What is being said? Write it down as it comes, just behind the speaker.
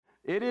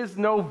It is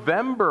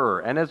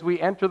November, and as we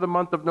enter the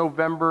month of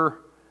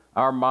November,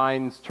 our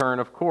minds turn,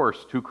 of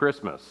course, to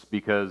Christmas,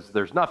 because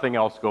there's nothing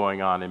else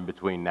going on in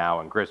between now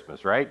and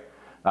Christmas, right?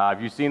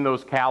 Have you seen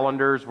those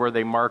calendars where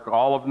they mark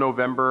all of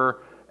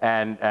November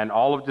and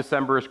all of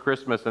December is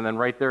Christmas, and then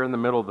right there in the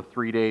middle, the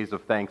 3 days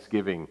of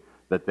Thanksgiving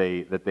that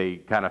they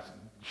kind of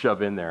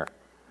shove in there?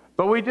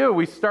 But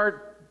we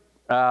start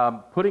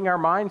putting our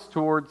minds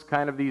towards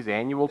kind of these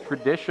annual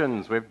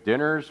traditions. We have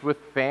dinners with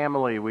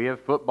family, we have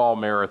football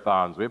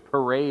marathons, we have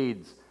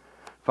parades,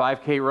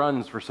 5K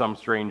runs for some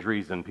strange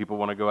reason. People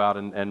want to go out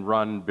and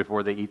run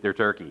before they eat their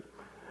turkey.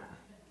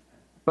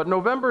 But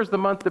November is the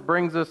month that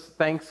brings us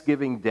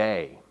Thanksgiving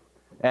Day.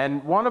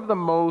 And one of the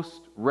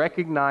most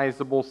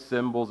recognizable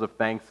symbols of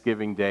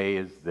Thanksgiving Day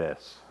is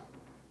this,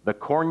 the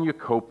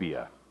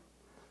cornucopia.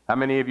 How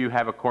many of you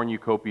have a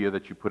cornucopia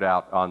that you put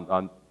out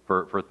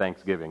for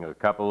Thanksgiving? A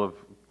couple of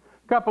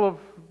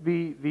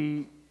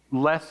the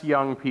less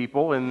young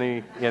people in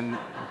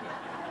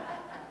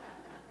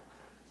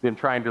been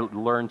trying to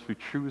learn to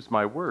choose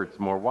my words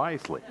more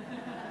wisely.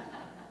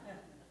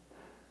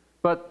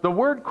 But the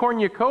word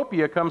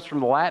cornucopia comes from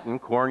the Latin.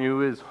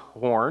 Cornu is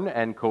horn,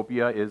 and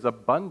copia is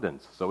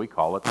abundance. So we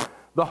call it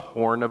the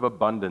horn of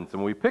abundance.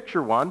 And when we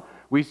picture one,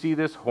 we see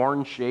this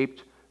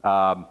horn-shaped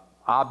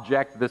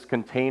object, this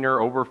container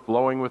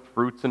overflowing with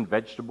fruits and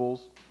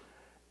vegetables.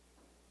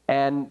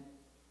 And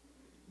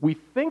we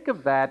think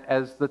of that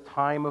as the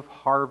time of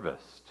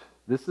harvest.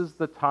 This is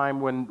the time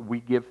when we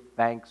give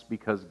thanks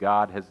because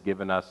God has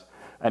given us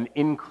an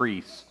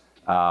increase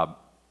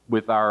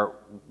with our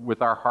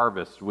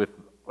harvest.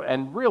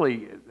 And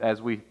really,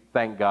 as we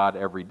thank God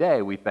every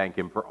day, we thank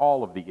Him for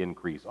all of the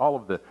increase, all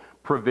of the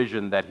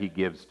provision that He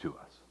gives to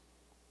us.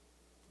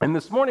 And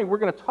this morning, we're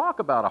going to talk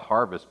about a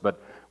harvest,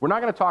 but we're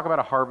not going to talk about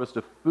a harvest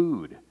of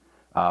food.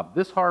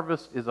 This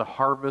harvest is a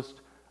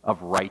harvest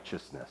of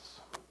righteousness.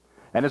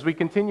 And as we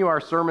continue our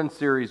sermon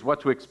series,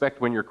 What to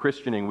Expect When You're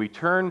Christianing, we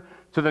turn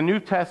to the New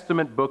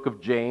Testament book of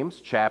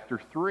James,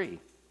 chapter 3.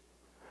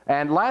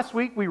 And last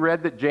week we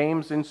read that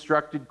James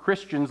instructed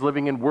Christians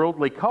living in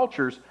worldly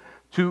cultures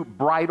to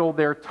bridle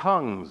their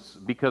tongues,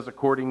 because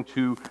according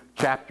to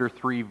chapter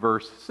 3,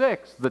 verse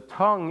 6, the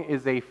tongue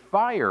is a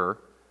fire,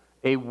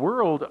 a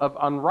world of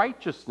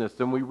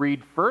unrighteousness. And we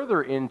read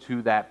further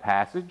into that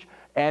passage,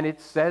 and it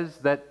says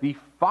that the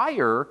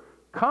fire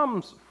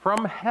comes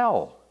from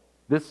hell.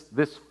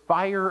 This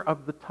fire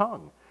of the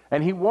tongue.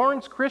 And he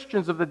warns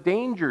Christians of the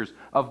dangers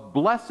of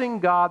blessing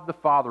God the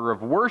Father,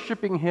 of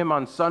worshiping Him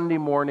on Sunday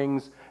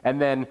mornings, and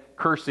then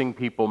cursing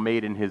people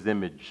made in His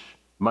image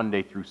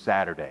Monday through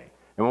Saturday.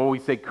 And when we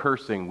say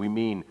cursing, we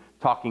mean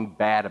talking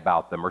bad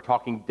about them, or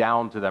talking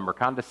down to them, or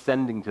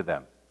condescending to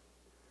them.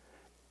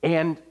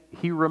 And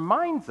he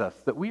reminds us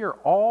that we are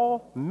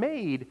all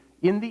made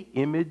in the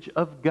image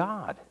of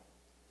God.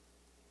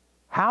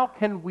 How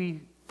can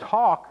we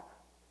talk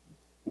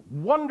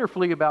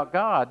wonderfully about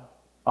God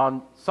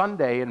on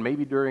Sunday and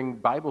maybe during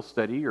Bible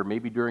study or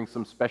maybe during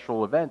some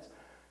special events,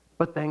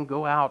 but then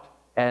go out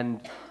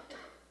and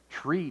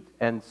treat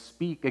and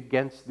speak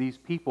against these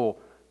people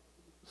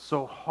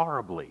so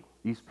horribly,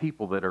 these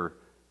people that are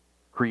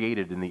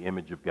created in the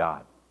image of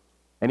God?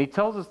 And he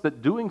tells us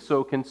that doing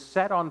so can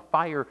set on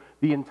fire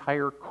the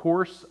entire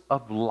course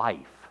of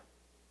life.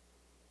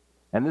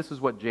 And this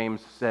is what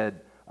James said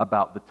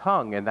about the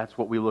tongue, and that's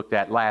what we looked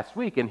at last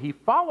week. And he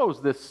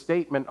follows this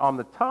statement on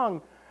the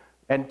tongue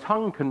and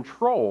tongue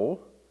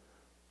control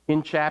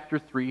in chapter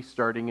 3,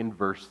 starting in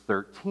verse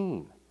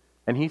 13.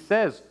 And he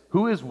says,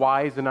 "Who is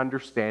wise and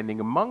understanding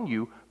among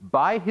you?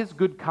 By his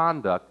good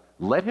conduct,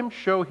 let him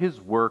show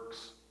his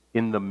works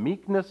in the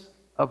meekness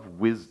of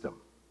wisdom."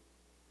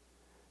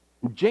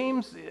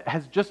 James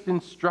has just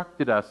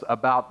instructed us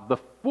about the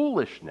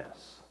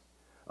foolishness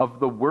of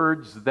the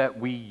words that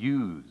we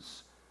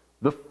use,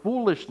 the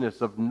foolishness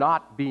of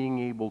not being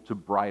able to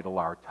bridle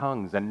our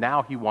tongues. And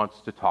now he wants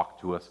to talk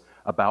to us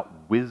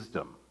about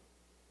wisdom.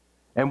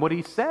 And what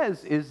he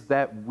says is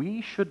that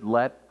we should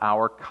let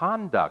our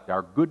conduct,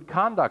 our good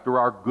conduct, or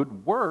our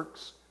good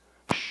works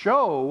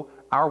show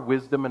our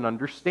wisdom and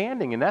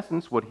understanding. In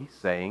essence, what he's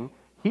saying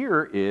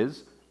here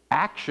is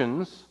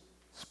actions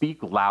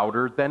speak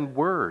louder than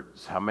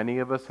words. How many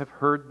of us have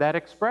heard that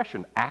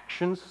expression?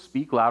 Actions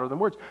speak louder than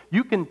words.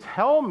 You can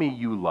tell me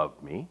you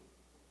love me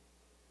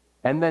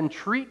and then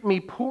treat me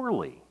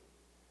poorly,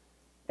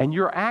 and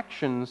your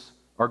actions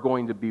are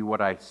going to be what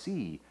I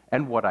see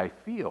and what I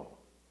feel.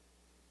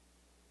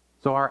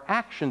 So our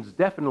actions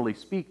definitely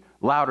speak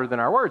louder than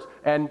our words.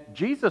 And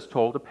Jesus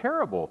told a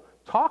parable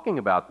talking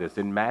about this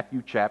in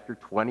Matthew chapter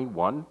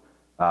 21,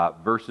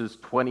 verses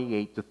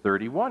 28 to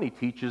 31. He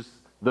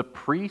teaches the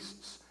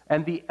priests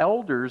and the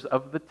elders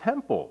of the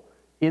temple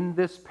in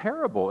this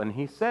parable. And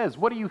he says,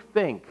 "What do you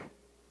think?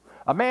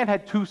 A man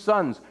had 2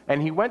 sons,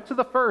 and he went to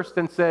the first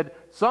and said,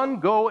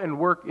 'Son, go and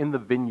work in the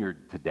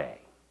vineyard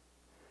today.'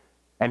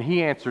 And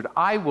he answered,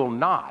 'I will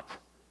not.'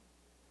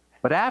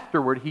 But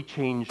afterward he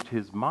changed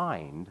his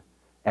mind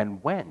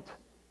and went.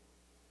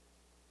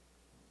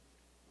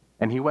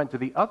 And he went to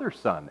the other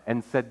son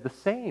and said the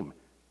same.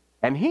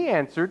 And he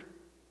answered,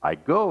 I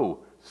go,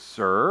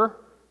 sir,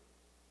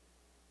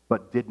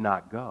 but did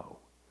not go.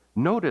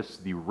 Notice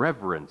the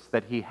reverence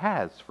that he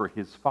has for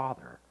his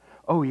father.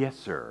 Oh, yes,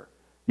 sir.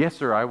 Yes,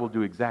 sir, I will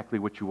do exactly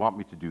what you want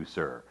me to do,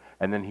 sir.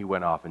 And then he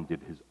went off and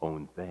did his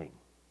own thing.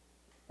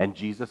 And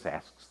Jesus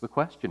asks the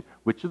question,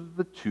 which of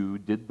the two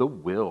did the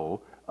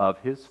will of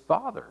his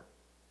father?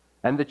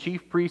 And the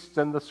chief priests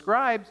and the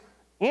scribes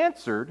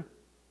answered,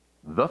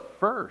 the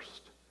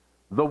first.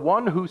 The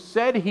one who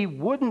said he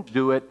wouldn't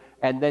do it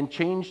and then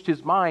changed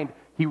his mind.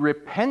 He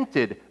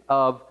repented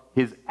of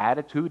his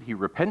attitude, he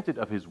repented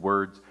of his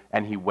words,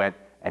 and he went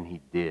and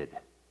he did.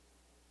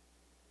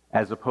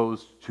 As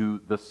opposed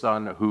to the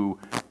son who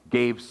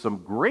gave some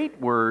great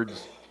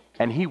words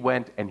and he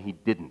went and he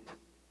didn't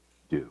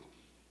do.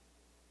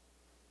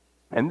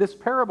 And this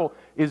parable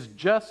is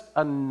just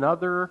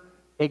another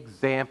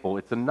example.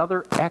 It's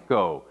another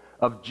echo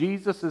of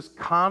Jesus'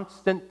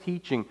 constant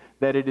teaching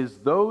that it is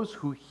those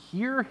who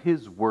hear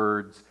his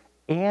words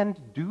and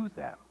do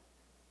them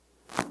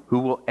who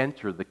will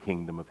enter the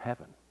kingdom of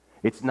heaven.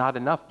 It's not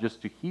enough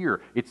just to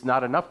hear. It's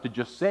not enough to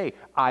just say,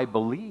 I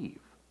believe.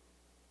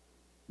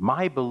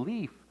 My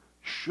belief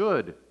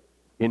should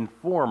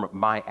inform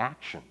my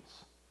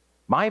actions.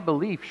 My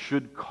belief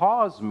should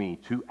cause me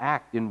to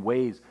act in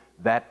ways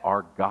that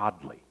are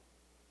godly.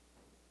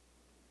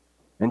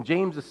 And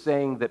James is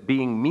saying that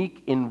being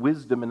meek in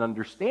wisdom and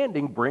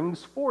understanding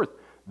brings forth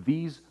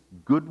these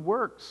good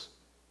works,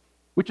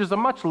 which is a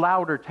much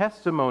louder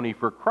testimony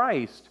for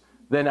Christ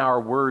than our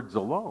words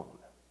alone.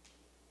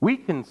 We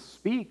can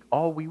speak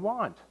all we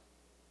want.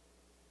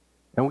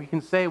 And we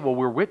can say, well,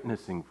 we're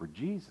witnessing for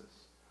Jesus.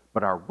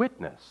 But our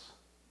witness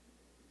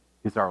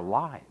is our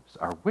lives.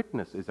 Our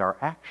witness is our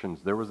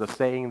actions. There was a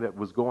saying that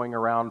was going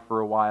around for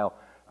a while,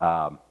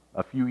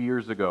 a few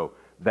years ago,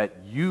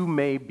 that you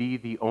may be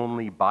the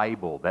only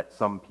Bible that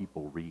some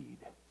people read.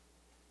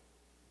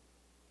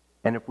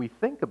 And if we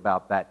think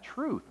about that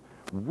truth,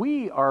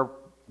 we are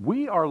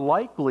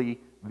likely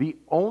the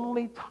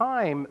only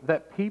time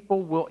that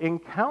people will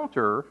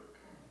encounter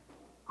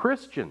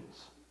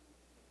Christians.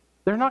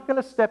 They're not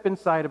going to step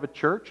inside of a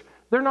church.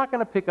 They're not going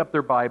to pick up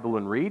their Bible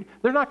and read.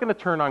 They're not going to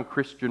turn on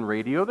Christian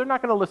radio. They're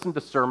not going to listen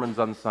to sermons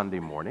on Sunday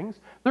mornings.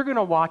 They're going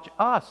to watch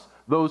us,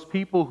 those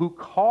people who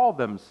call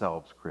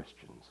themselves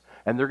Christians.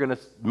 And they're going to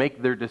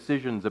make their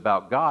decisions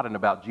about God and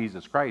about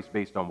Jesus Christ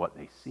based on what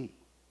they see.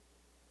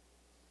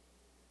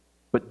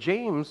 But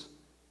James,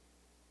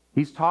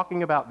 he's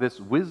talking about this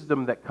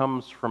wisdom that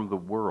comes from the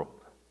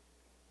world.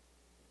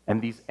 And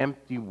these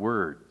empty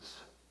words.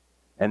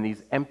 And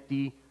these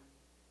empty,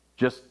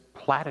 just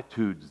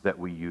platitudes that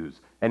we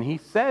use. And he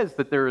says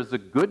that there is a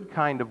good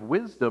kind of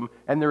wisdom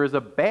and there is a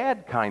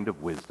bad kind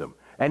of wisdom.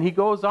 And he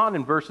goes on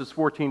in verses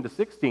 14 to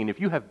 16, if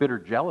you have bitter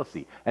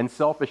jealousy and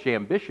selfish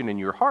ambition in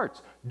your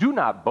hearts, do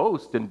not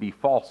boast and be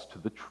false to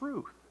the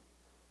truth.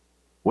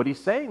 What he's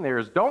saying there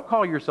is don't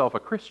call yourself a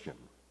Christian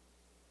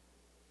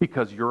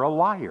because you're a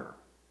liar.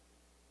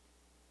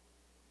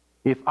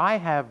 If I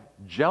have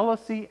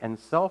jealousy and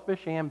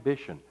selfish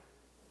ambition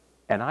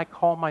and I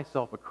call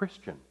myself a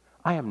Christian,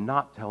 I am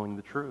not telling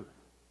the truth.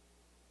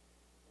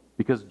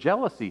 Because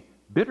jealousy,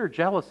 bitter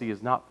jealousy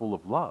is not full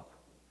of love.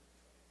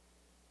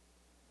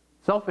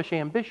 Selfish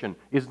ambition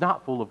is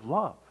not full of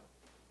love.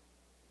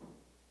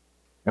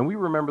 And we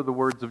remember the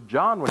words of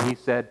John when he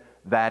said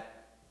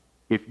that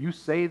if you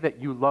say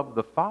that you love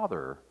the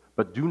Father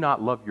but do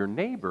not love your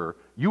neighbor,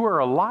 you are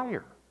a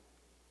liar.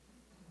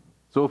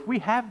 So if we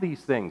have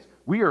these things,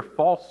 we are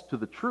false to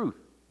the truth.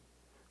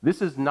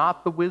 This is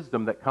not the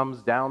wisdom that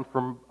comes down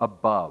from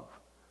above,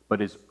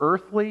 but is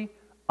earthly,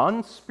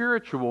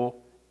 unspiritual,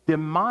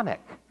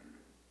 demonic.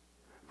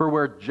 For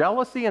where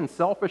jealousy and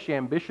selfish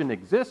ambition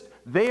exist,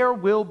 there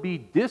will be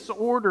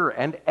disorder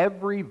and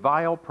every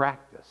vile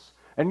practice.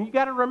 And you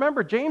got to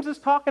remember, James is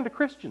talking to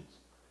Christians.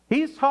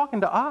 He's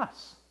talking to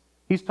us.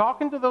 He's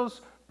talking to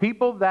those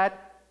people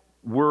that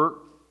were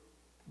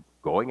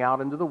going out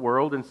into the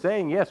world and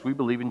saying, yes, we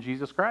believe in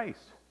Jesus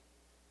Christ.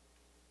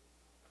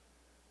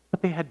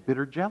 But they had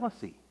bitter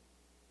jealousy.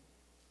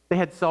 They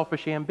had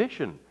selfish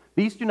ambition.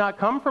 These do not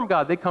come from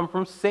God. They come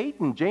from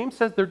Satan. James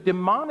says they're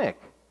demonic.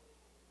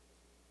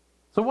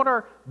 So what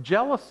are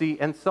jealousy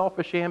and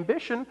selfish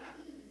ambition?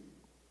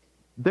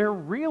 They're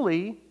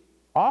really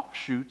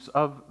offshoots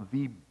of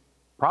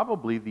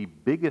probably the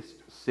biggest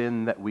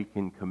sin that we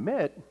can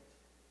commit,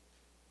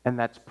 and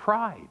that's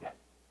pride.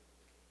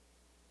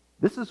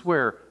 This is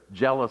where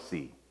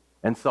jealousy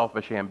and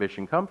selfish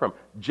ambition come from.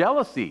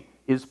 Jealousy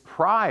is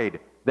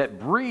pride that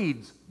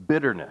breeds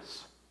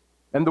bitterness.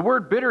 And the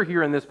word bitter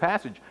here in this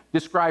passage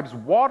describes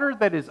water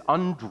that is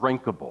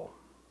undrinkable.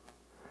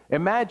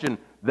 Imagine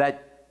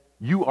that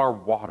you are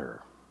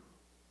water.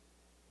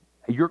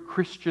 Your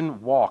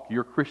Christian walk,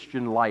 your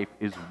Christian life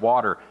is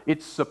water.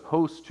 It's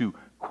supposed to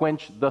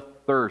quench the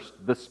thirst,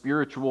 the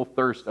spiritual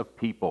thirst of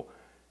people.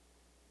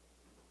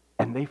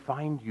 And they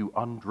find you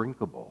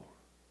undrinkable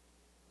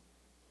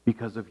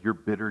because of your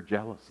bitter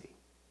jealousy.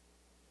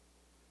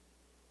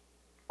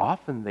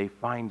 Often they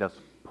find us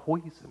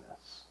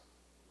poisonous.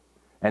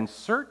 And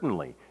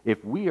certainly,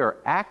 if we are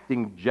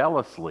acting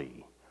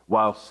jealously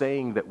while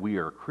saying that we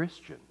are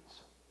Christians,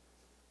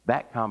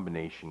 that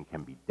combination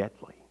can be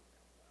deadly.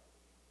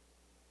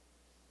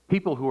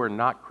 People who are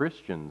not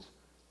Christians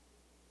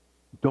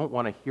don't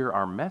want to hear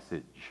our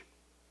message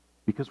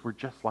because we're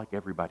just like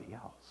everybody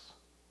else.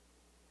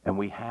 And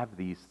we have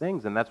these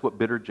things, and that's what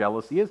bitter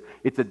jealousy is.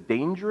 It's a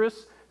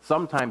dangerous,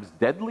 sometimes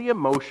deadly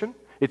emotion.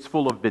 It's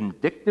full of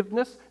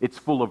vindictiveness. It's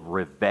full of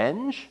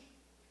revenge.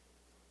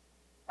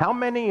 How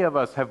many of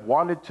us have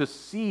wanted to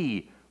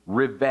see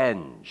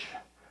revenge?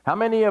 How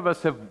many of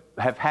us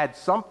have had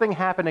something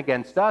happen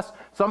against us,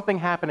 something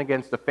happen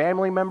against a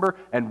family member,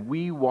 and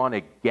we want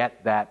to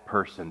get that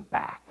person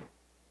back?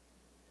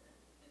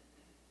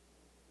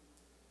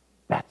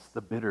 That's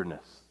the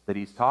bitterness that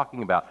he's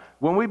talking about.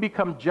 When we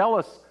become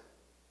jealous,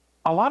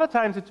 a lot of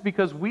times it's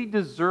because we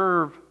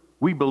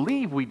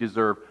believe we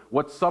deserve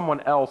what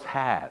someone else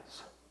has.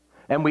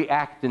 And we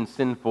act in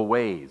sinful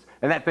ways.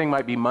 And that thing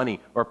might be money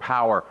or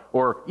power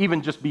or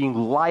even just being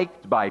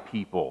liked by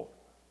people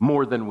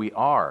more than we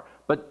are.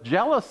 But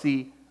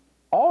jealousy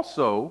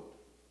also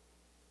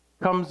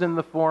comes in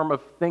the form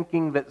of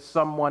thinking that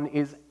someone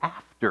is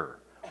after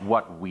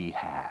what we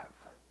have.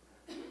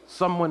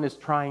 Someone is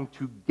trying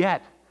to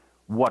get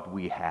what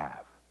we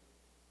have.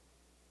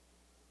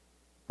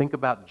 Think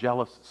about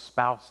jealous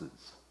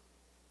spouses.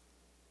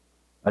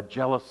 A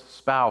jealous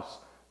spouse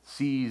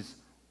sees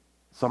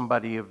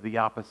somebody of the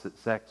opposite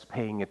sex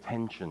paying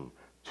attention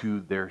to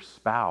their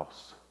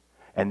spouse,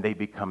 and they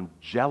become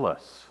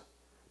jealous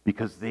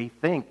because they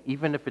think,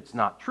 even if it's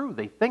not true,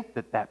 they think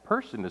that that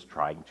person is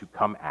trying to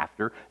come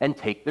after and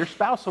take their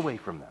spouse away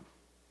from them.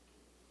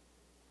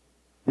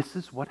 This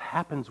is what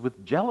happens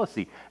with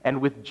jealousy.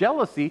 And with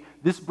jealousy,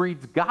 this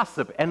breeds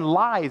gossip and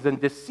lies and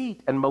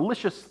deceit and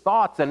malicious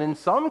thoughts and in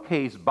some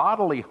case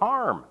bodily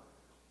harm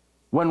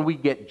when we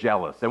get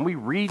jealous. And we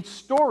read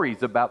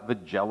stories about the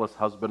jealous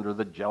husband or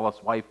the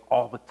jealous wife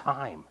all the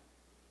time.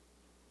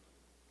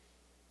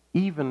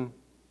 Even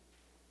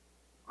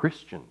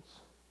Christians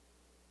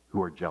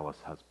who are jealous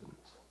husbands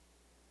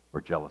or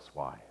jealous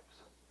wives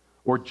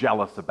or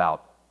jealous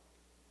about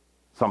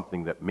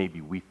something that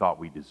maybe we thought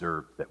we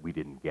deserved that we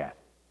didn't get.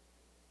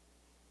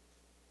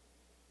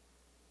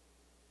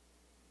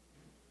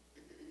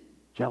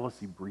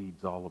 Jealousy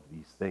breeds all of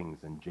these things,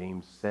 and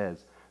James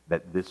says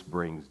that this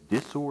brings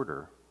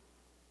disorder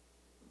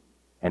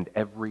and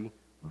every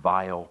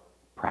vile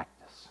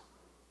practice.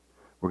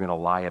 We're going to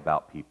lie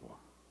about people.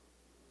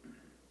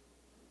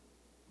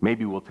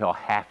 Maybe we'll tell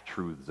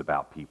half-truths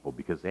about people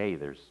because, hey,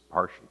 there's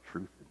partial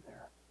truth in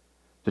there,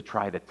 to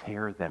try to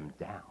tear them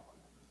down.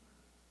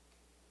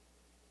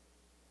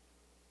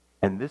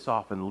 And this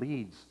often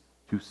leads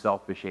to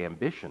selfish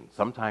ambition.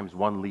 Sometimes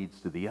one leads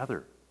to the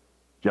other.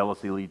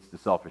 Jealousy leads to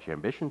selfish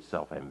ambition.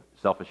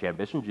 Selfish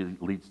ambition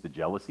leads to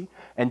jealousy.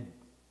 And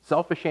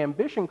selfish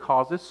ambition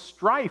causes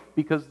strife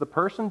because the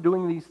person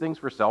doing these things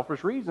for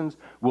selfish reasons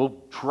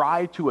will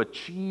try to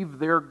achieve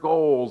their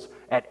goals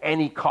at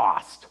any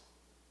cost.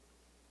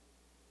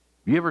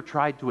 Have you ever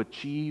tried to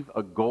achieve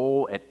a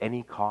goal at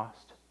any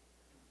cost?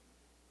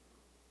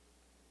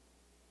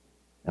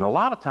 And a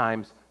lot of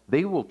times,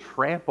 they will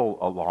trample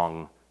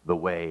along the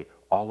way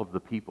all of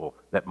the people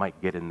that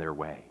might get in their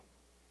way.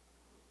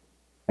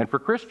 And for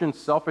Christians,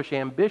 selfish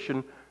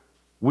ambition,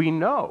 we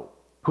know,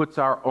 puts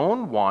our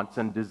own wants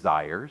and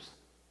desires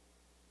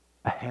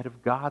ahead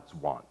of God's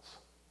wants,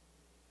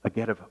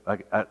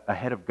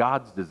 ahead of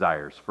God's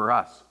desires for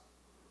us.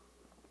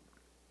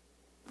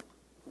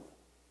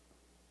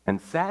 And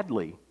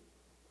sadly,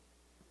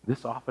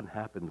 this often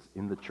happens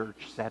in the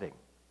church setting.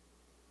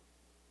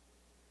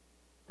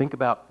 Think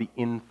about the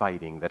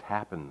infighting that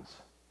happens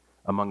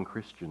among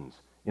Christians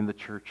in the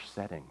church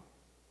setting.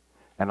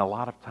 And a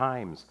lot of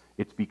times,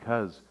 it's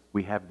because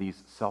we have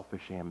these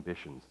selfish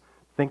ambitions.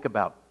 Think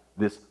about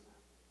this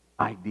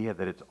idea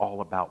that it's all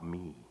about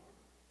me.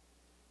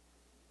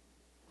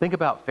 Think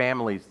about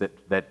families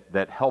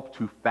that help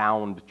to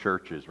found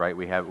churches, right?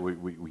 We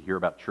hear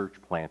about church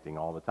planting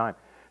all the time.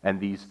 And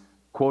these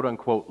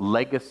quote-unquote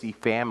legacy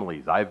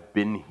families. I've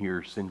been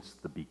here since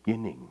the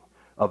beginning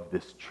of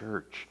this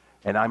church,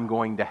 and I'm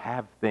going to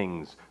have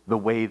things the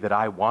way that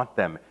I want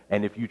them.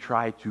 And if you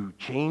try to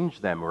change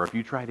them, or if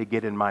you try to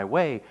get in my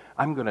way,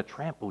 I'm going to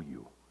trample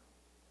you.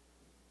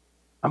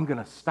 I'm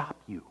going to stop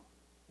you.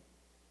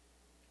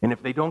 And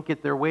if they don't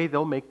get their way,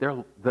 they'll make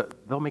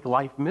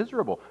life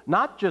miserable.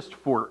 Not just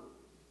for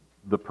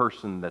the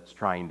person that's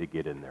trying to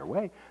get in their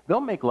way. They'll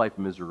make life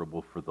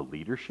miserable for the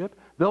leadership.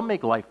 They'll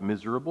make life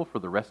miserable for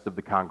the rest of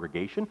the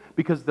congregation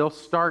because they'll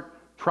start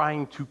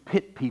trying to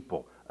pit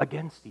people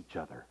against each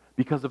other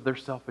because of their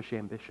selfish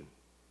ambition.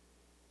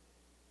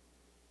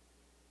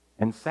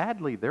 And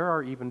sadly, there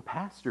are even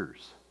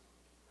pastors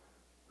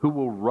who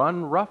will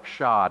run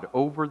roughshod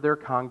over their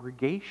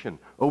congregation,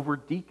 over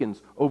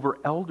deacons, over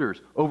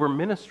elders, over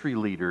ministry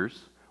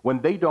leaders, when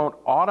they don't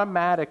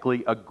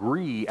automatically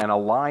agree and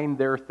align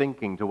their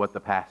thinking to what the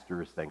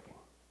pastor is thinking,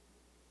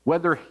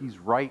 whether he's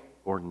right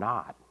or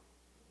not.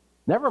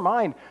 Never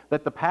mind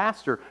that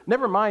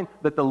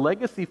the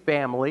legacy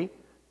family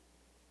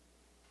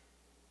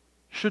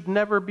should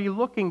never be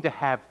looking to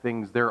have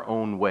things their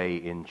own way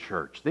in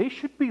church. They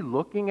should be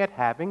looking at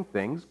having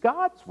things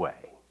God's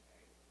way.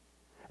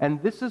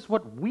 And this is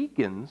what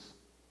weakens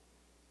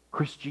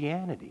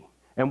Christianity.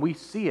 And we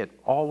see it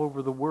all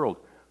over the world.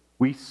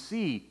 We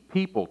see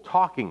people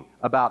talking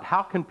about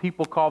how can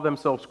people call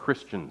themselves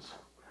Christians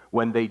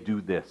when they do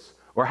this?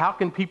 Or how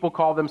can people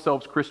call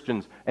themselves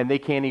Christians and they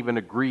can't even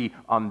agree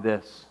on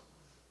this?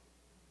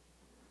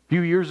 A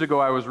few years ago,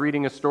 I was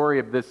reading a story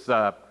of this.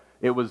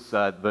 It was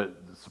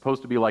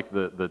supposed to be like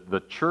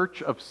the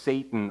Church of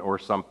Satan or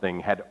something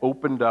had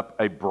opened up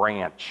a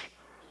branch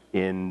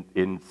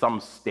in some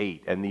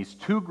state. And these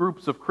two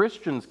groups of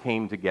Christians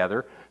came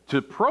together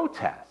to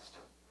protest.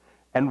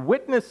 And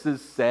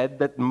witnesses said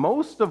that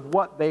most of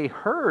what they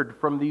heard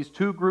from these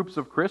two groups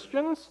of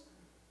Christians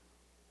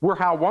were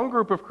how one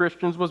group of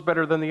Christians was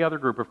better than the other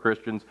group of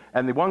Christians,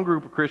 and the one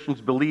group of Christians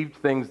believed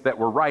things that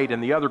were right,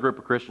 and the other group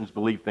of Christians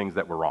believed things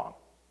that were wrong.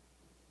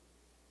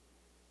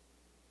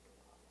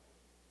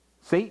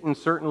 Satan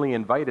certainly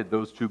invited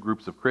those two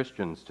groups of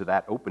Christians to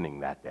that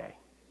opening that day,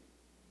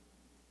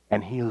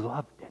 and he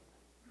loved it.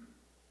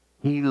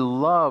 He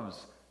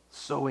loves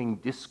sowing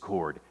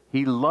discord.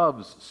 He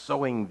loves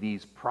sowing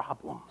these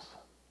problems.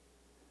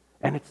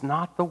 And it's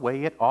not the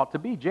way it ought to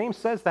be. James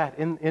says that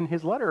in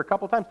his letter a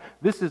couple times.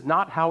 This is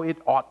not how it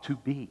ought to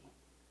be.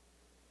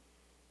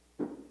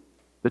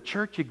 The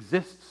church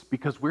exists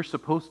because we're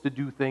supposed to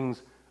do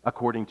things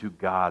according to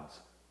God's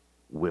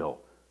will.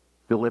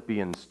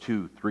 Philippians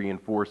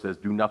 2:3-4 says,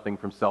 "Do nothing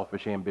from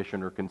selfish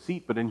ambition or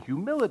conceit, but in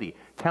humility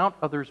count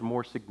others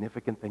more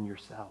significant than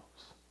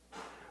yourselves.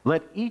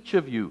 Let each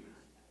of you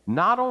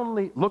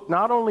look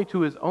not only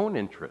to his own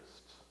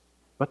interests,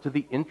 but to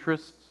the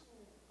interests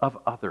of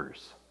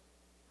others."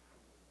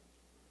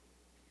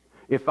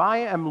 If I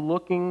am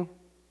looking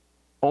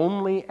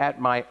only at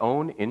my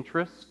own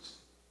interests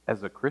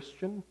as a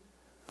Christian,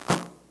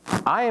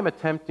 I am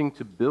attempting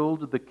to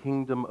build the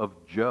kingdom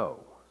of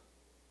Joe,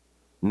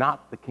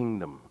 not the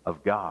kingdom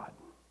of God.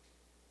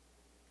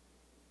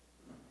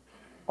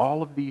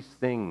 All of these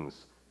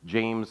things,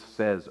 James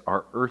says,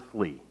 are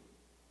earthly,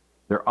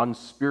 they're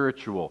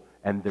unspiritual,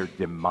 and they're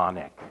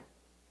demonic.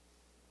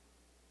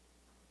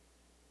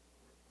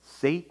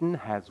 Satan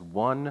has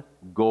one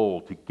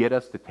goal: to get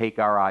us to take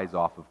our eyes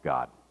off of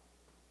God.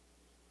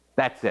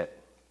 That's it.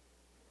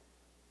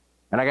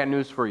 And I got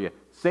news for you.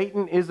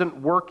 Satan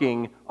isn't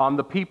working on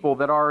the people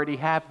that already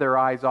have their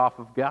eyes off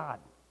of God.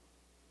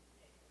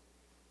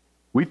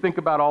 We think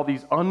about all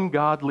these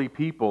ungodly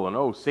people and,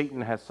 oh,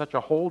 Satan has such a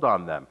hold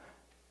on them.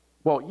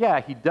 Well, yeah,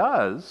 he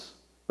does,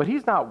 but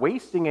he's not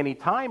wasting any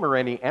time or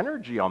any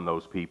energy on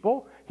those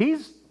people.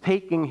 He's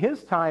taking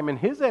his time and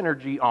his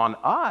energy on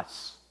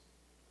us.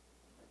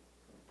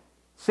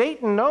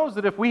 Satan knows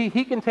that if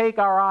he can take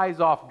our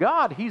eyes off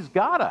God, he's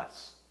got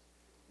us.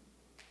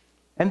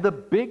 And the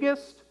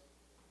biggest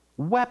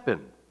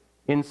weapon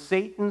in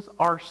Satan's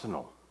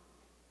arsenal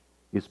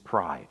is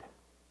pride.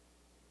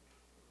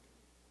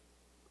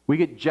 We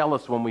get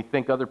jealous when we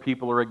think other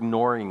people are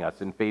ignoring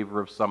us in favor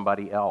of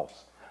somebody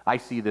else. I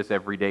see this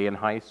every day in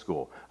high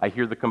school. I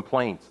hear the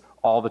complaints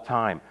all the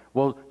time.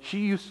 Well, she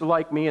used to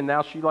like me, and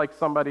now she likes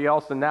somebody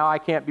else, and now I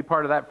can't be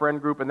part of that friend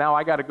group, and now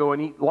I got to go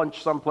and eat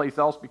lunch someplace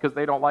else because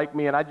they don't like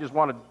me, and I just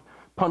want to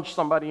punch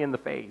somebody in the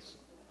face.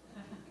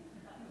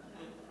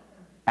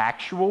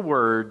 Actual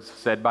words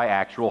said by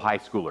actual high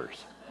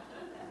schoolers.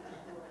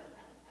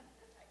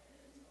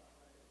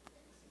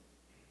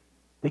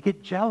 They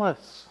get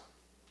jealous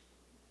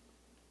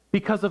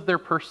because of their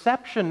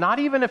perception, not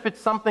even if it's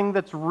something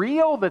that's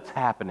real that's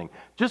happening,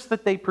 just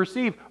that they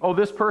perceive, oh,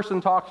 this person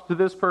talked to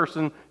this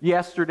person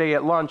yesterday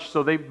at lunch,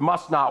 so they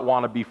must not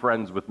want to be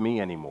friends with me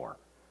anymore.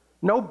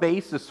 No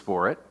basis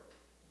for it.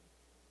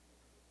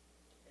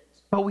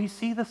 But we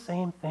see the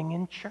same thing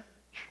in church.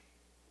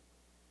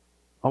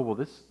 Oh, well,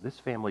 this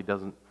family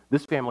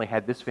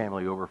had this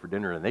family over for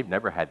dinner, and they've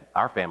never had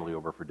our family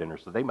over for dinner,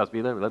 so they must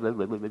be...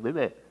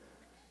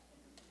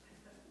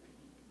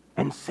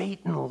 And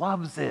Satan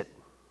loves it.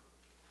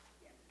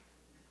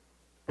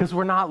 Because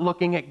we're not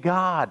looking at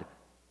God.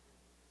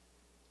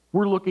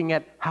 We're looking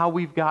at how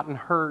we've gotten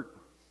hurt.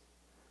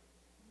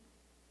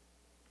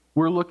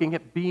 We're looking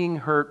at being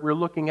hurt. We're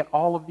looking at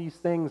all of these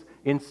things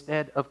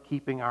instead of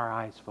keeping our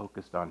eyes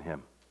focused on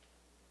Him.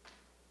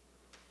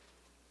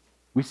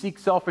 We seek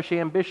selfish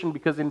ambition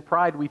because in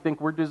pride we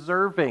think we're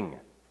deserving.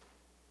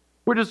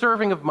 We're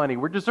deserving of money.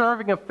 We're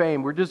deserving of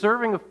fame. We're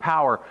deserving of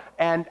power.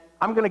 And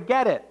I'm going to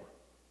get it.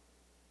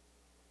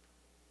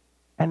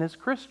 And as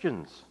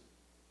Christians,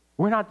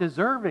 we're not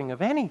deserving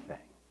of anything.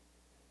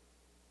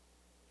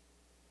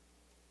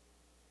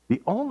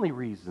 The only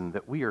reason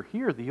that we are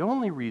here, the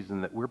only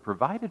reason that we're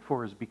provided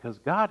for is because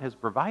God has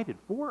provided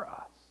for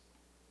us.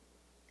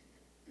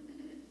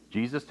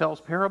 Jesus tells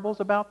parables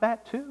about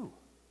that too.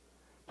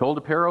 Told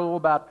a parable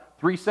about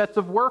 3 sets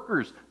of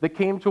workers that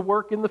came to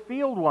work in the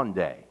field one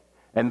day.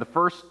 And the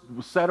first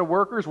set of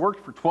workers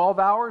worked for 12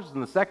 hours,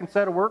 and the second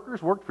set of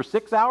workers worked for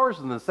 6 hours,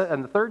 and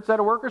the third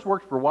set of workers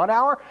worked for 1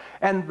 hour,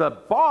 and the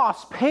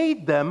boss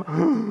paid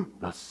them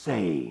the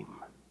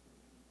same.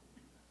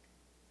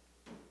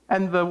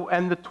 And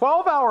the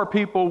 12-hour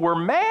people were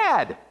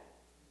mad.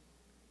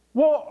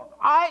 Well,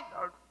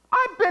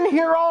 I've been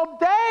here all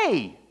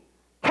day.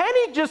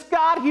 Kenny just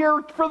got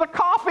here for the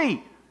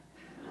coffee.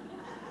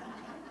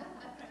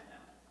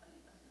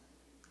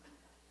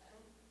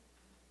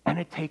 And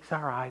it takes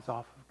our eyes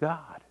off of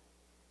God.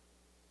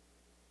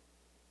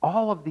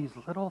 All of these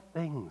little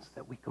things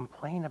that we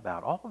complain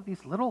about, all of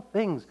these little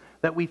things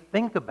that we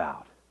think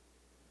about,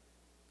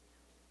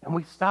 and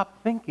we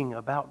stop thinking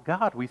about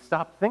God. We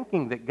stop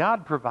thinking that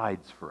God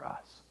provides for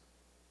us.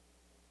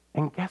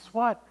 And guess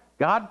what?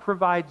 God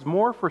provides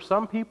more for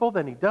some people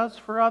than he does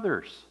for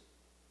others.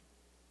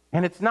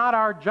 And it's not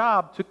our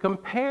job to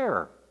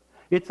compare.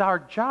 It's our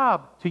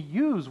job to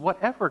use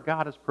whatever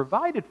God has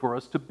provided for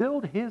us to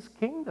build his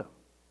kingdom.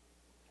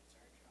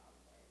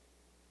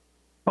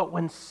 But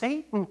when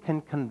Satan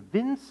can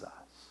convince us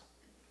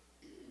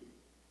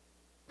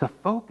to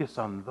focus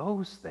on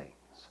those things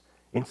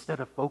instead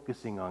of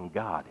focusing on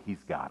God,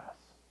 he's got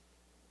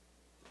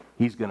us.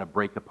 He's going to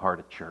break apart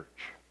a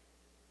church.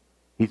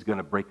 He's going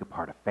to break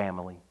apart a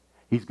family.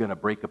 He's going to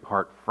break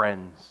apart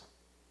friends.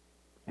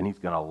 And he's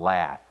going to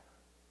laugh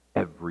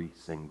every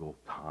single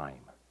time.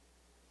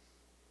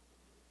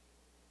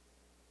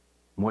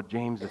 What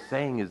James is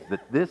saying is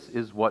that this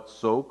is what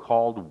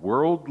so-called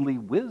worldly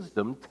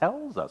wisdom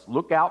tells us.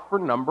 Look out for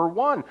number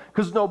one,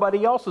 because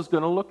nobody else is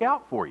going to look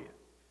out for you.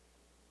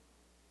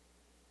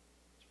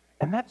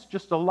 And that's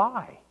just a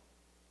lie.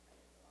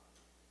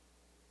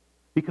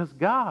 Because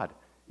God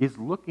is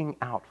looking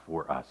out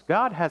for us.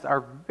 God has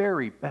our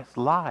very best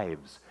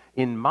lives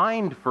in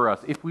mind for us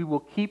if we will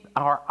keep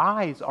our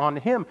eyes on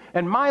him.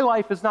 And my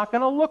life is not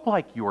going to look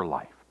like your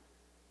life.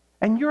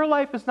 And your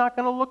life is not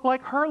going to look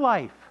like her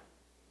life.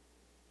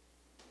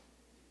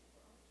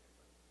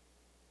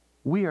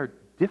 We are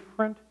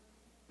different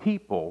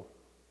people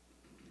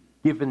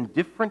given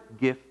different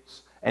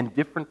gifts and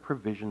different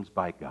provisions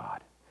by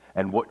God.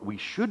 And what we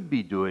should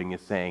be doing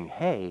is saying,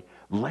 hey,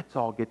 let's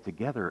all get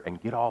together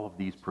and get all of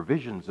these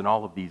provisions and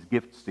all of these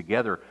gifts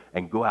together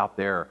and go out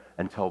there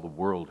and tell the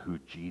world who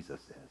Jesus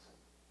is.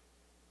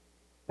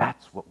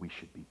 That's what we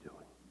should be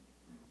doing.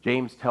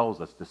 James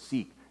tells us to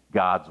seek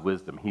God's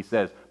wisdom. He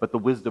says, but the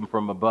wisdom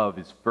from above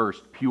is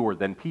first pure,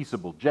 then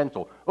peaceable,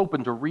 gentle,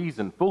 open to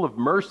reason, full of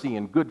mercy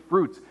and good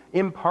fruits,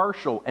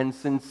 impartial and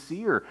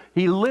sincere.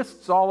 He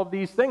lists all of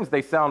these things.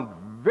 They sound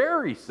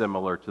very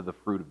similar to the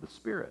fruit of the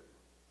Spirit.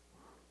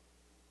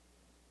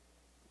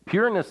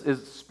 Pureness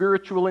is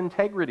spiritual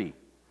integrity.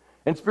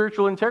 And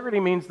spiritual integrity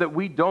means that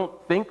we don't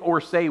think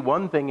or say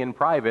one thing in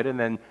private and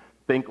then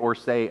think or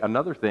say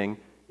another thing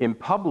in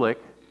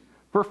public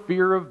for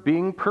fear of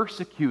being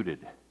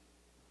persecuted.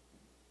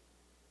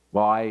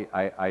 Well,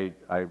 I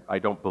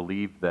don't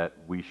believe that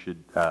we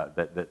should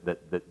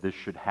that this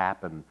should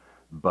happen,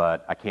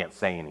 but I can't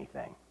say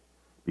anything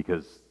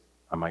because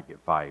I might get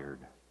fired.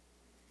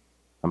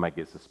 I might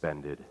get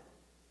suspended.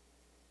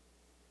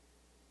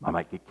 I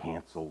might get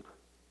canceled.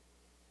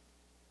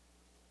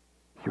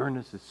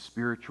 Pureness is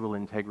spiritual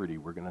integrity.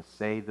 We're going to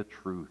say the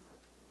truth.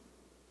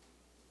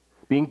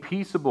 Being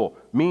peaceable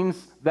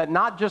means that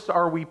not just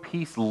are we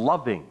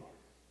peace-loving,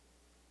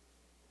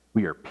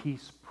 we are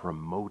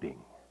peace-promoting.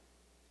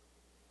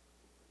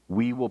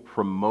 We will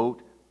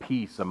promote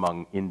peace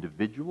among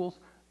individuals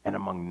and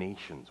among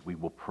nations. We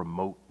will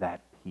promote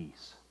that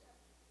peace.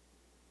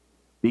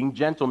 Being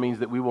gentle means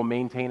that we will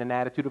maintain an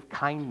attitude of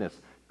kindness,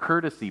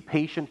 courtesy,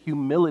 patient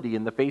humility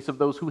in the face of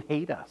those who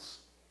hate us.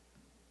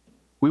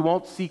 We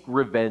won't seek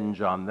revenge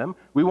on them.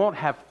 We won't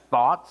have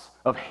thoughts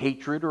of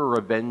hatred or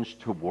revenge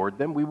toward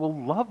them. We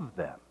will love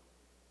them.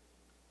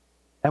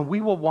 And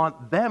we will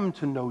want them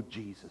to know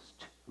Jesus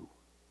too.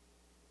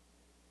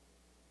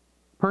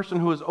 A person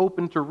who is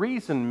open to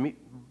reason,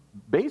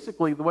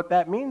 basically what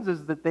that means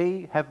is that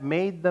they have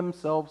made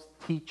themselves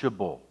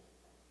teachable.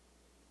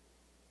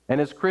 And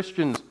as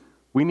Christians,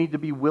 we need to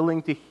be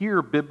willing to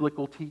hear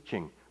biblical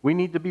teaching. We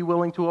need to be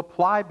willing to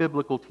apply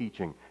biblical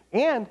teaching.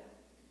 And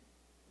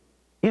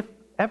if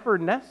ever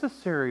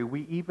necessary,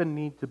 we even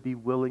need to be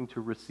willing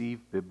to receive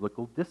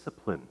biblical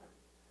discipline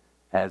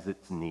as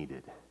it's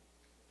needed.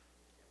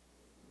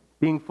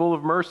 Being full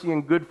of mercy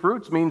and good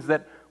fruits means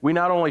that we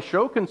not only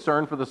show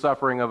concern for the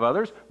suffering of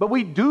others, but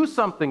we do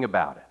something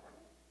about it.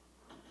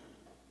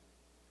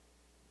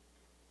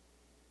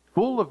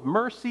 Full of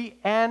mercy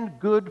and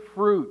good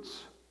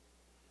fruits.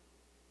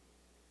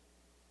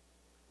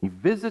 He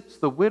visits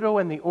the widow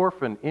and the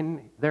orphan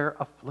in their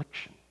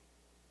affliction.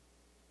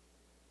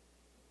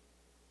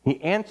 He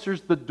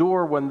answers the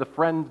door when the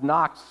friend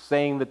knocks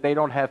saying that they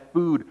don't have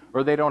food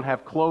or they don't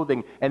have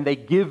clothing, and they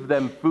give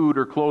them food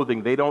or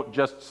clothing. They don't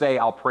just say,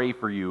 I'll pray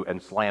for you,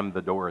 and slam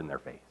the door in their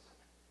face.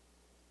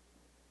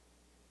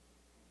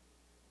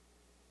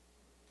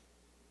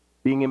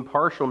 Being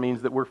impartial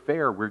means that we're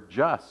fair, we're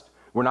just.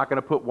 We're not going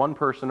to put one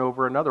person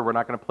over another. We're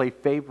not going to play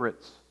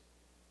favorites.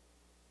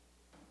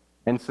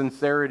 And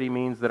sincerity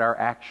means that our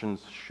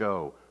actions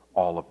show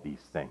all of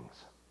these things.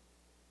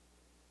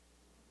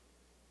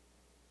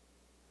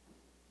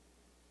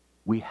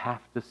 We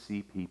have to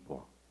see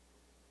people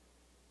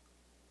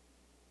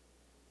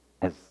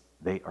as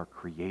They are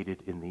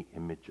created in the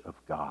image of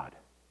God,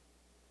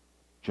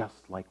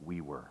 just like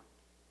we were.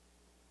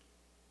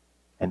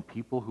 And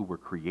people who were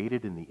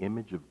created in the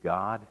image of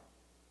God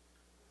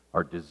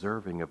are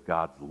deserving of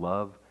God's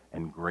love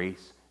and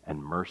grace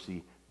and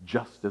mercy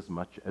just as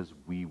much as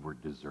we were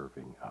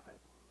deserving of it.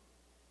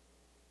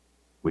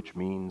 Which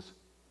means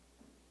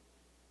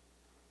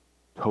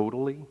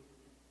totally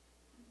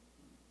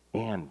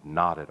and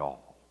not at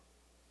all.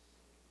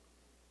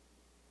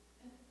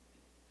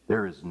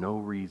 There is no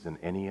reason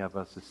any of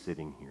us is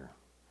sitting here.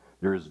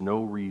 There is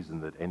no reason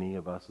that any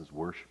of us is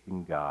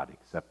worshiping God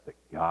except that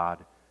God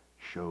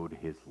showed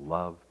his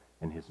love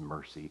and his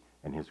mercy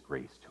and his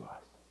grace to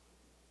us.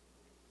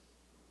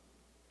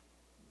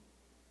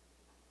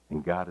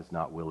 And God is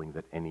not willing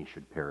that any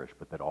should perish,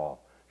 but that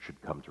all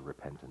should come to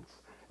repentance.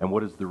 And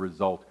what is the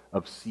result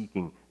of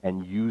seeking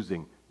and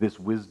using this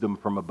wisdom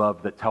from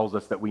above that tells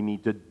us that we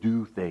need to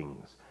do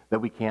things, that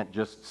we can't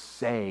just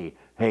say,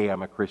 hey,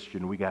 I'm a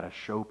Christian. We got to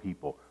show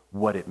people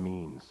what it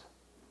means.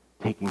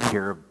 Taking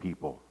care of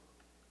people.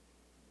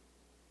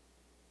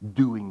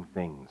 Doing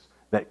things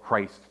that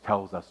Christ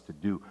tells us to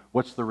do.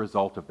 What's the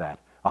result of that?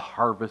 A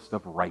harvest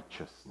of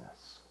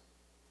righteousness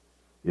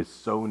is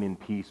sown in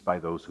peace by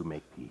those who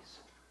make peace.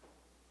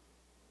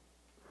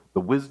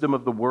 The wisdom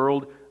of the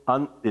world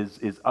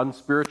is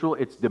unspiritual,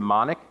 it's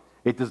demonic.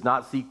 It does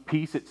not seek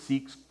peace, it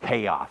seeks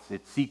chaos.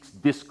 It seeks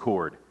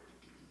discord.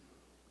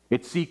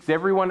 It seeks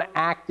everyone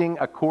acting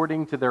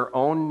according to their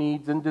own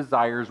needs and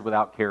desires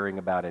without caring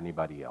about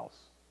anybody else.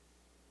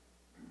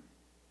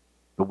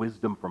 The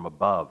wisdom from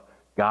above,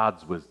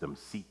 God's wisdom,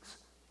 seeks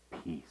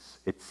peace.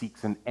 It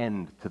seeks an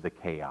end to the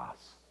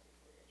chaos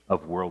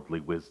of worldly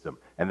wisdom.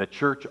 And the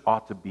church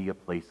ought to be a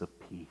place of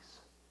peace.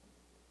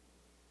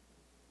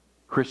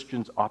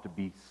 Christians ought to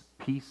be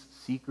peace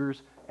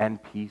seekers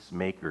and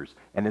peacemakers.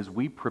 And as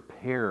we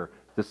prepare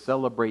to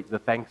celebrate the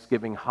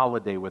Thanksgiving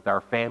holiday with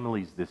our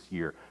families this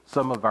year,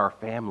 some of our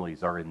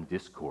families are in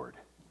discord.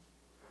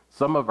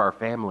 Some of our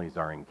families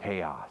are in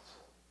chaos.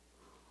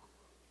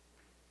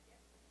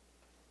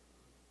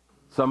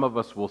 Some of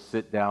us will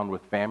sit down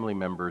with family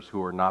members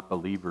who are not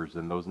believers,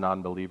 and those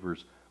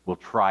non-believers will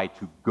try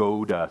to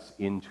goad us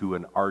into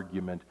an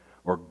argument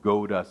or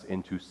goad us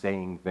into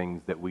saying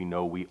things that we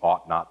know we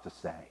ought not to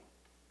say.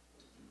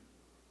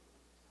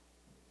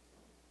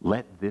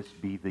 Let this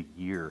be the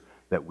year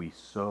that we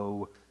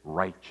sow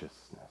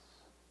righteousness,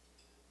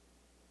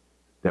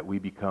 that we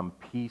become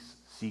peace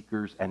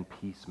seekers and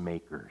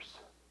peacemakers.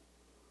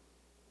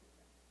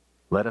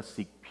 Let us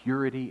seek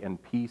purity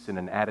and peace in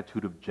an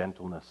attitude of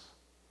gentleness.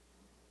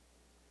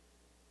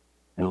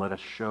 And let us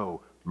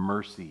show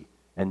mercy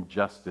and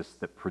justice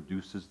that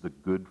produces the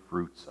good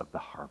fruits of the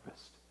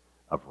harvest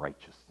of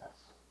righteousness.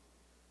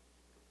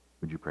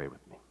 Would you pray with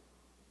me?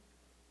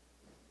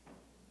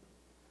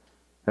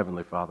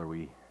 Heavenly Father,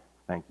 we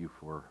thank you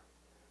for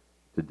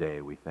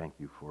today. We thank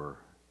you for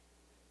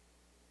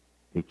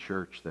a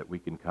church that we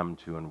can come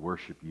to and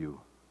worship you.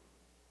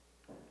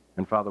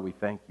 And Father, we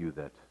thank you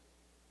that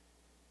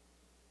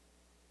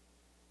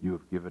you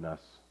have given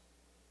us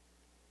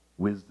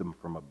wisdom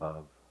from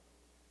above.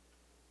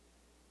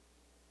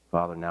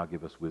 Father, now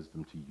give us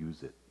wisdom to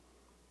use it.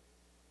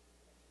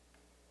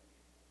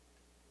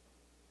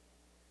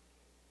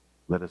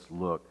 Let us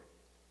look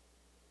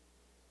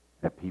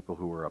at people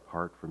who are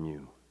apart from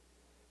you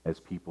as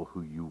people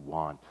who you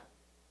want,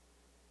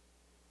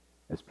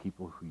 as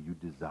people who you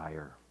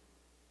desire.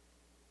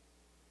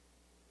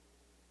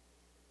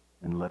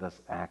 And let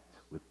us act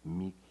with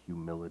meek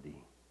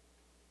humility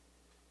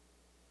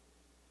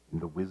in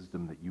the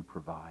wisdom that you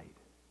provide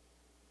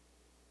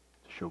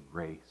to show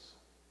grace,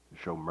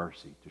 to show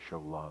mercy, to show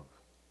love.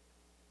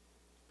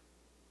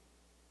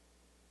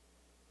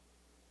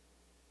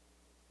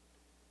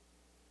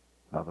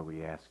 Father,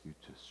 we ask you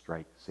to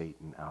strike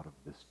Satan out of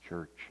this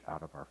church,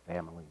 out of our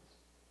families.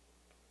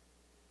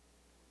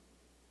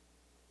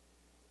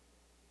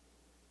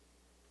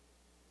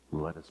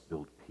 Let us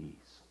build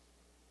peace.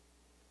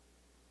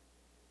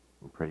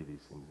 We pray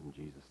these things in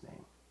Jesus'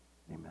 name.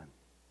 Amen.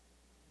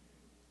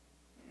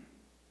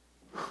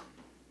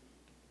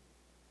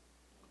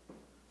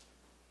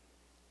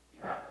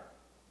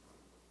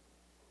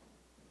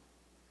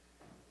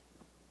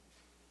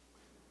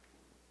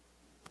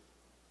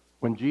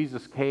 When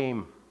Jesus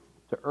came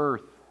to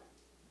earth,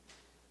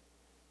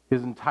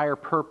 his entire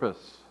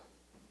purpose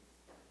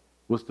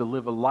was to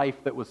live a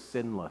life that was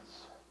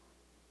sinless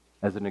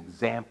as an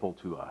example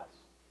to us.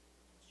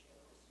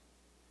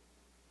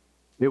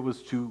 It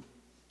was to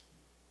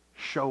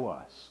show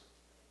us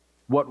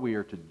what we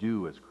are to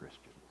do as Christians.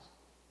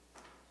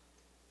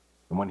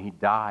 And when he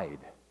died,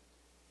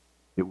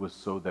 it was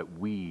so that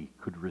we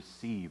could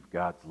receive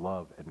God's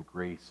love and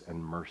grace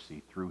and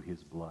mercy through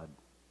his blood.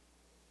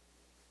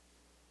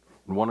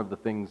 And one of the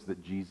things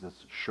that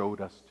Jesus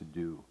showed us to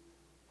do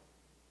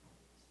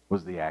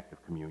was the act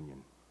of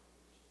communion.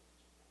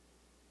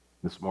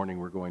 This morning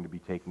we're going to be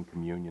taking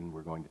communion.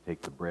 We're going to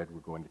take the bread.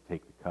 We're going to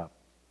take the cup.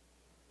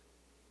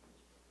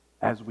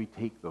 As we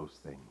take those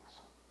things,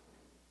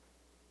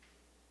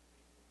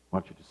 I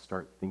want you to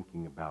start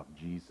thinking about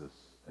Jesus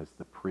as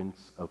the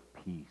Prince of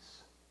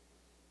Peace.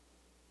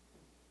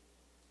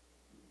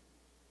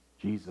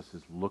 Jesus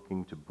is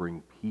looking to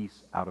bring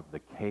peace out of the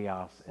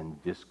chaos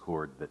and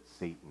discord that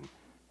Satan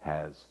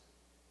has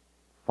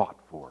fought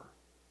for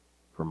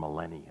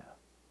millennia.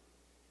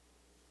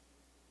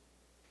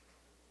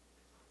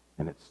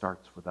 And it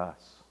starts with us.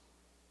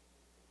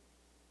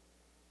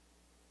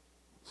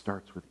 It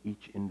starts with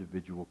each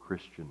individual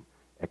Christian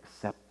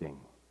accepting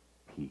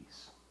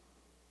peace,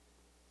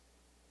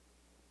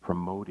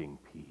 promoting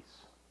peace.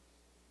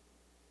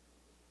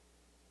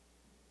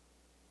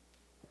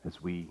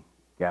 As we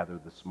gather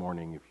this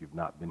morning, if you've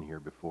not been here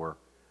before,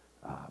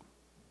 I'm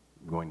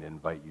going to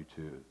invite you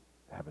to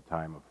have a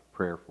time of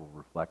prayerful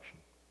reflection.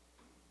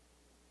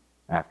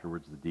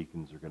 Afterwards, the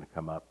deacons are going to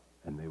come up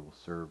and they will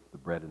serve the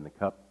bread and the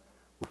cup.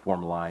 We'll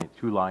form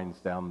two lines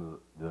down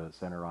the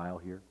center aisle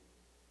here.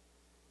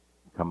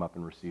 Come up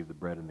and receive the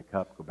bread and the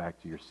cup, go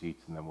back to your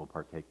seats, and then we'll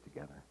partake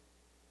together.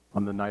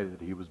 On the night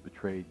that he was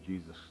betrayed,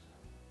 Jesus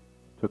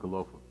took a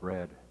loaf of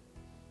bread.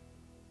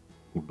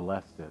 He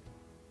blessed it,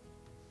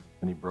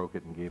 and he broke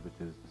it and gave it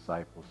to his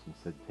disciples and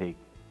said, "Take,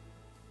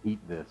 eat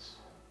this.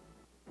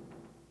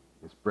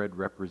 This bread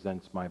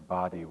represents my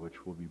body,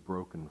 which will be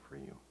broken for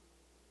you.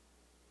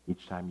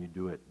 Each time you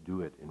do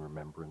it in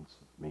remembrance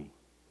of me."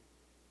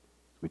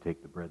 As we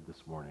take the bread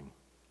this morning,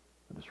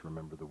 let us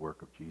remember the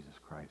work of Jesus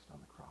Christ on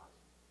the cross.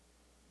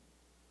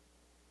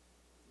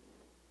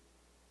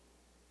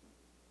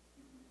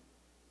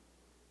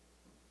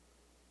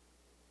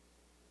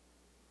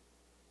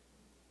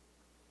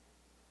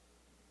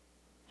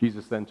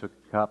 Jesus then took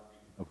a cup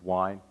of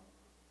wine,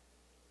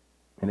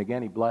 and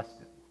again he blessed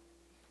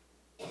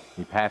it.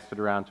 He passed it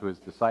around to his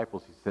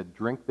disciples. He said,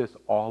 "Drink this,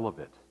 all of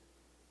it.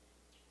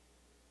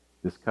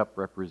 This cup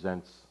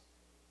represents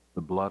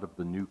the blood of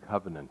the new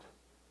covenant,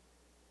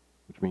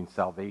 which means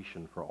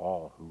salvation for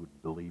all who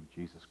would believe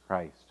Jesus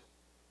Christ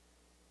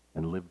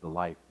and live the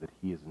life that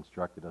he has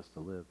instructed us to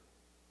live."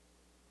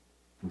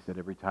 He said,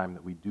 every time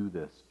that we do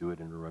this, do it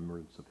in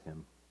remembrance of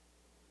him.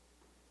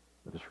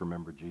 Let us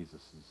remember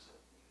Jesus'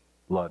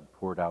 blood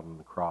poured out on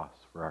the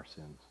cross for our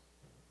sins.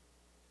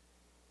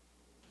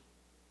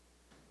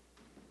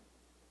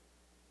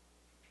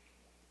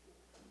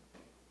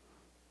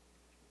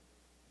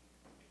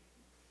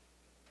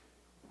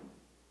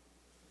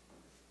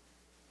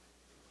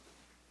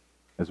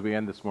 As we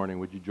end this morning,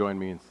 would you join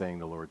me in saying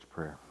the Lord's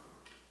Prayer?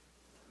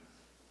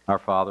 Our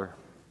Father,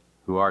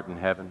 who art in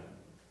heaven,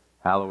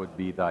 hallowed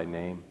be thy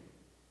name.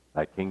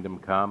 Thy kingdom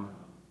come,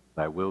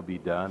 thy will be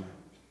done,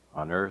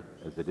 on earth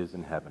as it is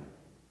in heaven.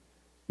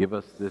 Give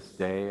us this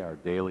day our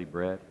daily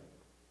bread,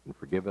 and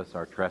forgive us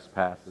our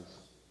trespasses,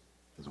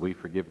 as we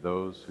forgive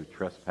those who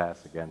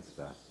trespass against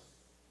us.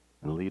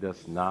 And lead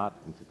us not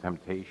into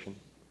temptation,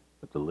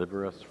 but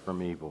deliver us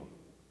from evil.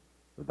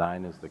 For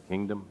thine is the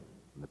kingdom,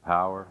 and the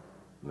power,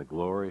 and the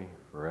glory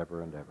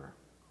forever and ever.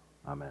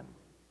 Amen.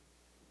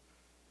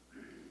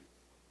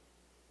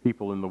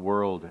 People in the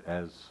world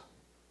as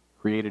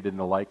created in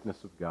the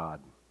likeness of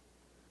God.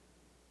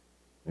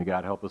 May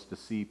God help us to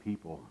see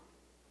people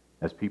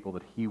as people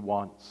that he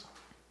wants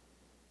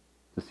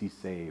to see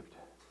saved.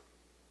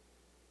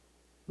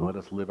 And let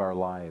us live our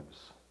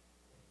lives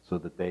so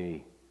that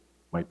they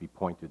might be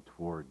pointed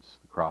towards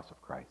the cross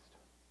of Christ.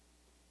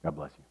 God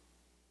bless you.